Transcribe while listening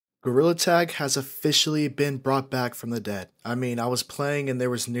GorillaTag has officially been brought back from the dead. I mean, I was playing and there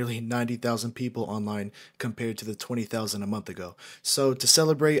was nearly 90,000 people online compared to the 20,000 a month ago. So to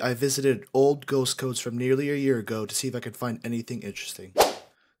celebrate, I visited old ghost codes from nearly a year ago to see if I could find anything interesting.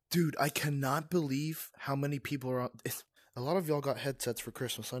 Dude, I cannot believe how many people are out. A lot of y'all got headsets for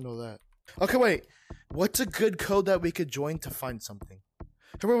Christmas, I know that. Okay, wait. What's a good code that we could join to find something?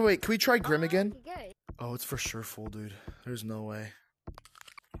 Hey, wait, can we try Grim again? Oh, it's for sure full, dude. There's no way.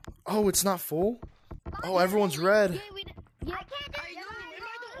 Oh, it's not full? Oh, everyone's red. Yeah, I can't do it. Am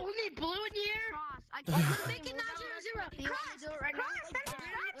I the only blue in here? Make it not 0-0. Cross,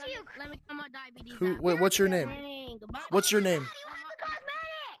 got you. Let me come on diabetes. Who? Wait, what's your name? What's your name?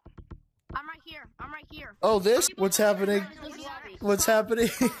 I'm right here. Oh, this? What's happening? What's happening?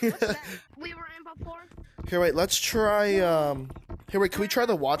 We were in before. Here, wait, let's try, Here, wait, can we try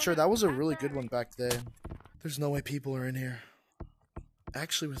the Watcher? That was a really good one back then. There's no way people are in here.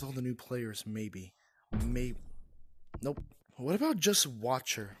 Actually, with all the new players, maybe. Nope. What about just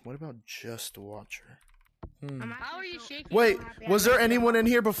Watcher? What about just Watcher? How are you shaking? Wait, was there anyone in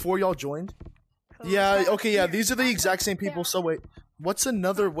here before y'all joined? Yeah, okay, yeah, these are the exact same people, so wait. What's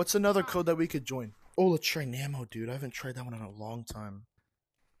another code that we could join? Oh, let's try Namo, dude. I haven't tried that one in a long time.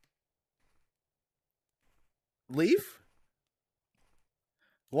 Leave?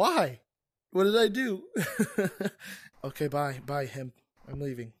 Why? What did I do? Okay, bye. Bye, him. I'm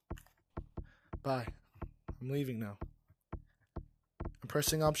leaving. Bye. I'm leaving now. I'm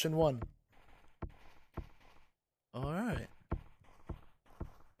pressing option 1. Alright.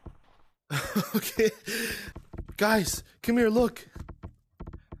 Okay. Guys, come here, look.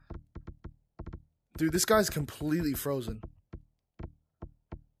 Dude, this guy's completely frozen.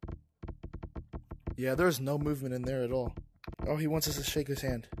 Yeah, there's no movement in there at all. Oh, he wants us to shake his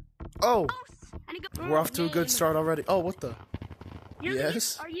hand. Oh! We're off to a good start already. Oh, what the?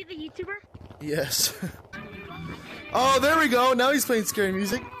 Yes? Are you the YouTuber? Yes. Oh, there we go. Now he's playing scary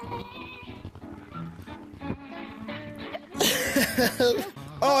music.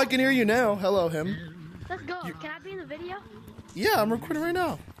 Oh, I can hear you now. Hello, him. Let's go. Can I be in the video? Yeah, I'm recording right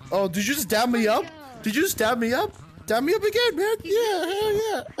now. Oh, did you just dab me up? Did you just dab me up? Dab me up again, man. Yeah, hell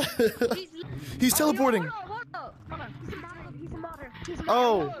yeah. He's teleporting. Hold on. He's a modder.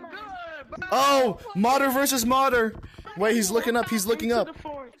 Oh. Oh, modder versus modder. Wait, he's looking up. He's looking up.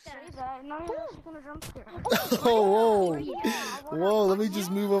 Oh, whoa. Whoa, let me just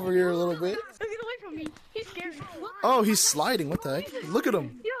move over here a little bit. Get away from me. He's scared. Oh, he's sliding. What the heck? Look at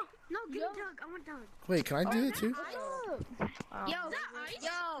him. No, give me Doug. I want Doug. Wait, can I do it too? Yo,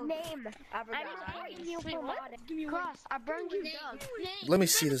 name. Cross, I burned you, Doug. Let me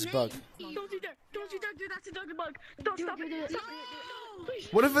see this bug. Don't do that. Don't do that, dude. That's a Doug bug. Don't stop it.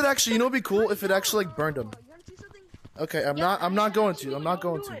 What if it actually, you know, what'd be cool if it actually like burned him. Okay, I'm not going to.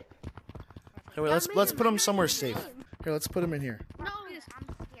 Hey, wait, let's put him somewhere safe. Here, let's put him in here. No.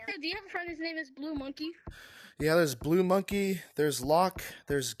 Do you have a friend? His name is Blue Monkey. Yeah, there's Blue Monkey, there's Locke,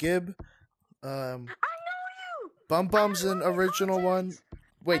 there's Gib. I know you. Bum's an original one.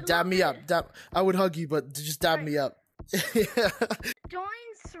 Wait, dab me up. I would hug you, but just dab me up. Join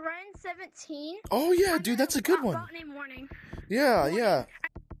Seren 17. Oh yeah, dude, that's a good one. Name warning. Yeah.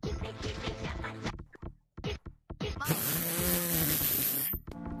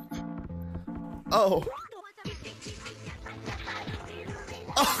 Oh.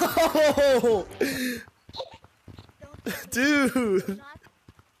 Oh. Dude.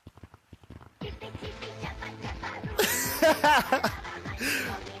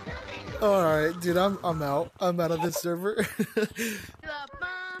 Alright, dude, I'm out. I'm out of this server.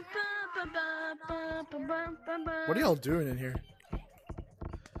 What are y'all doing in here?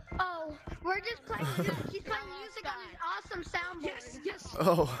 Oh, we're just playing music. He's playing music on his awesome soundboard. Yes.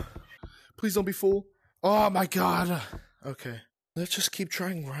 Oh. Please don't be full. Oh my god. Okay. Let's just keep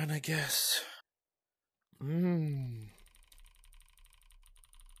trying run, I guess.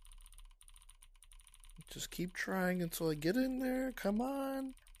 Just keep trying until I get in there. Come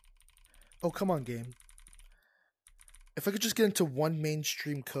on. Oh, come on, game. If I could just get into one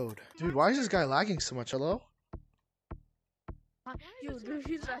mainstream code. Dude, why is this guy lagging so much? Hello? Yo,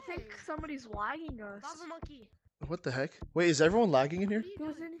 I think somebody's lagging us. Lava monkey. What the heck? Wait, is everyone lagging in here?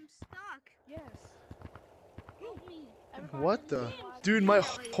 I'm stuck. Yes. What the? Dude, my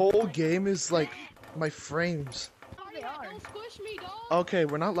whole game is like my frames. Don't squish me, dog. Okay,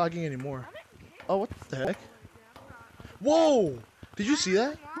 we're not lagging anymore. Oh, what the heck? Whoa! Did you see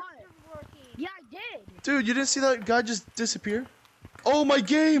that? Yeah, I did. Dude, you didn't see that guy just disappear? Oh, my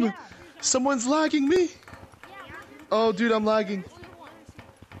game! Someone's lagging me! Oh, dude, I'm lagging.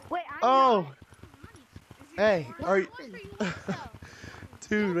 Wait, Oh! Hey, are you...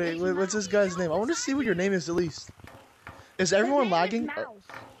 Dude, wait, what's this guy's name? I want to see what your name is at least. Is everyone lagging?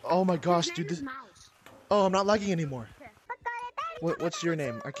 Oh my gosh, dude. Oh, I'm not lagging anymore. What's your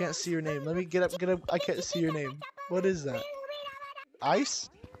name? I can't see your name. Let me get up. I can't see your name. What is that? Ice?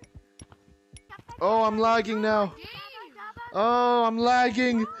 Oh, I'm lagging now. Oh, I'm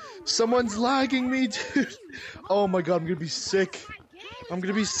lagging. Someone's lagging me, dude. Oh my god, I'm gonna be sick. I'm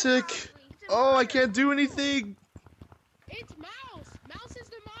gonna be sick. Oh, I can't do anything. It's Mouse. Mouse is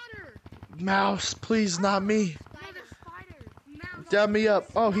the modder. Mouse, please, not me. Dab me up.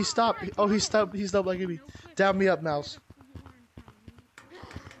 Oh, he stopped. Oh, he stopped. He stopped lagging me. Dab me up, Mouse.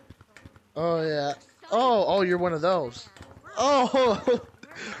 Oh yeah. Oh, you're one of those. Oh.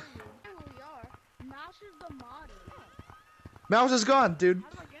 Mouse is gone, dude.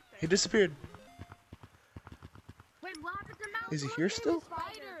 He disappeared. Is he here still?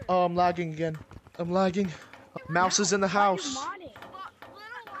 Oh, I'm lagging again. I'm lagging. Mouse is in the house.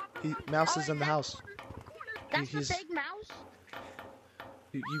 Mouse is in the house. That's the fake mouse?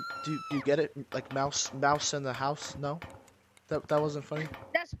 You get it? Like mouse in the house? No? That wasn't funny?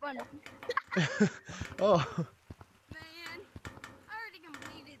 That's funny. Oh. Man, I already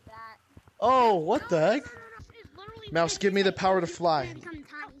completed that. Oh, what the heck? Mouse, give me the power to fly. That's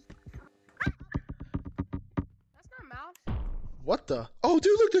not Mouse. What the? Oh,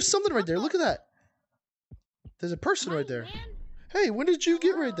 dude, look, there's something right there. Look at that. There's a person right there. Hey, when did you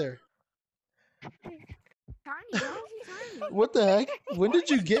get right there? What the heck? When did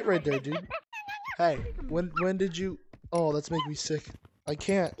you get right there, dude? Hey, when did you? Oh, that's making me sick. I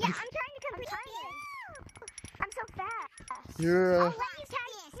can't. Yeah, I'm trying to complete it. I'm so fast. You're. I'll let you tag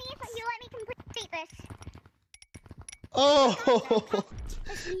me if you let me complete this. Oh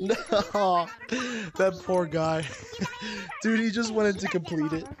no! That poor guy. Dude, he just wanted to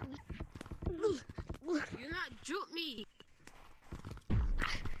complete it. You're not juke me.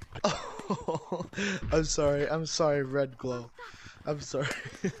 Oh, I'm sorry, Red Glow. I'm sorry.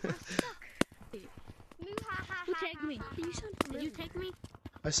 Who tagged me? Did you take me?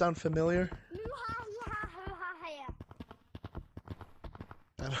 I sound familiar?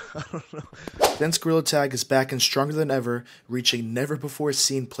 I don't know. Dense GorillaTag is back and stronger than ever, reaching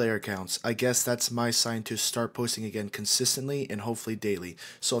never-before-seen player counts. I guess that's my sign to start posting again consistently and hopefully daily.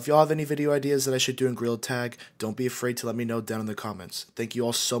 So if y'all have any video ideas that I should do in GorillaTag, don't be afraid to let me know down in the comments. Thank you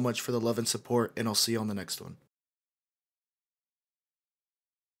all so much for the love and support, and I'll see you on the next one.